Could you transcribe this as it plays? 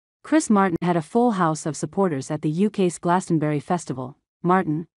Chris Martin had a full house of supporters at the UK's Glastonbury Festival.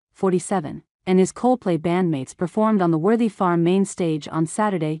 Martin, 47, and his Coldplay bandmates performed on the Worthy Farm main stage on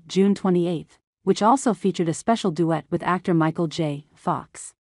Saturday, June 28, which also featured a special duet with actor Michael J.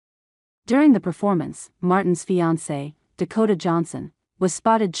 Fox. During the performance, Martin's fiance, Dakota Johnson, was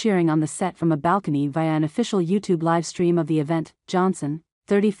spotted cheering on the set from a balcony via an official YouTube live stream of the event. Johnson,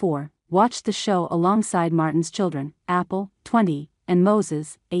 34, watched the show alongside Martin's children, Apple, 20, and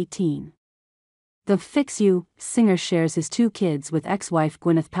Moses, 18. The Fix You singer shares his 2 kids with ex-wife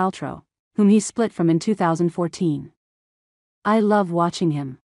Gwyneth Paltrow, whom he split from in 2014. "I love watching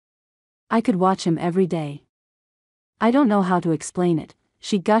him. I could watch him every day. I don't know how to explain it,"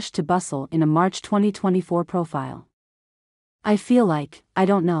 she gushed to Bustle in a March 2024 profile. "I feel like, I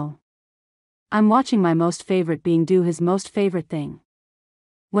don't know. I'm watching my most favorite being do his most favorite thing.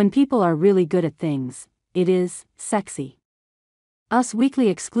 When people are really good at things, it is sexy." Us Weekly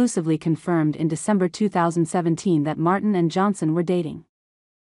exclusively confirmed in December 2017 that Martin and Johnson were dating.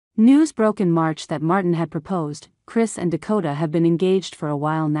 News broke in March that Martin had proposed. Chris and Dakota have been engaged for a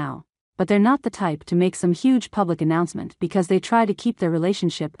while now, but they're not the type to make some huge public announcement because they try to keep their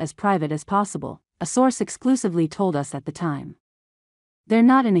relationship as private as possible, a source exclusively told us at the time. They're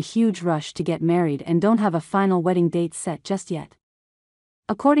not in a huge rush to get married and don't have a final wedding date set just yet.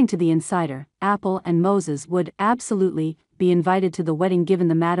 According to The Insider, Apple and Moses would absolutely be invited to the wedding given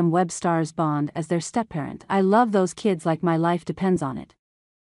the Madam Web star's bond as their stepparent. "I love those kids like my life depends on it.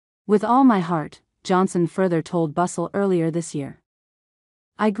 With all my heart," Johnson further told Bustle earlier this year.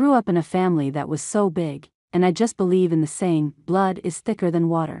 "I grew up in a family that was so big, and I just believe in the saying, blood is thicker than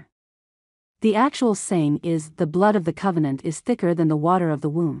water. The actual saying is, the blood of the covenant is thicker than the water of the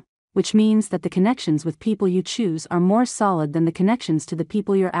womb, which means that the connections with people you choose are more solid than the connections to the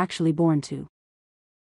people you're actually born to."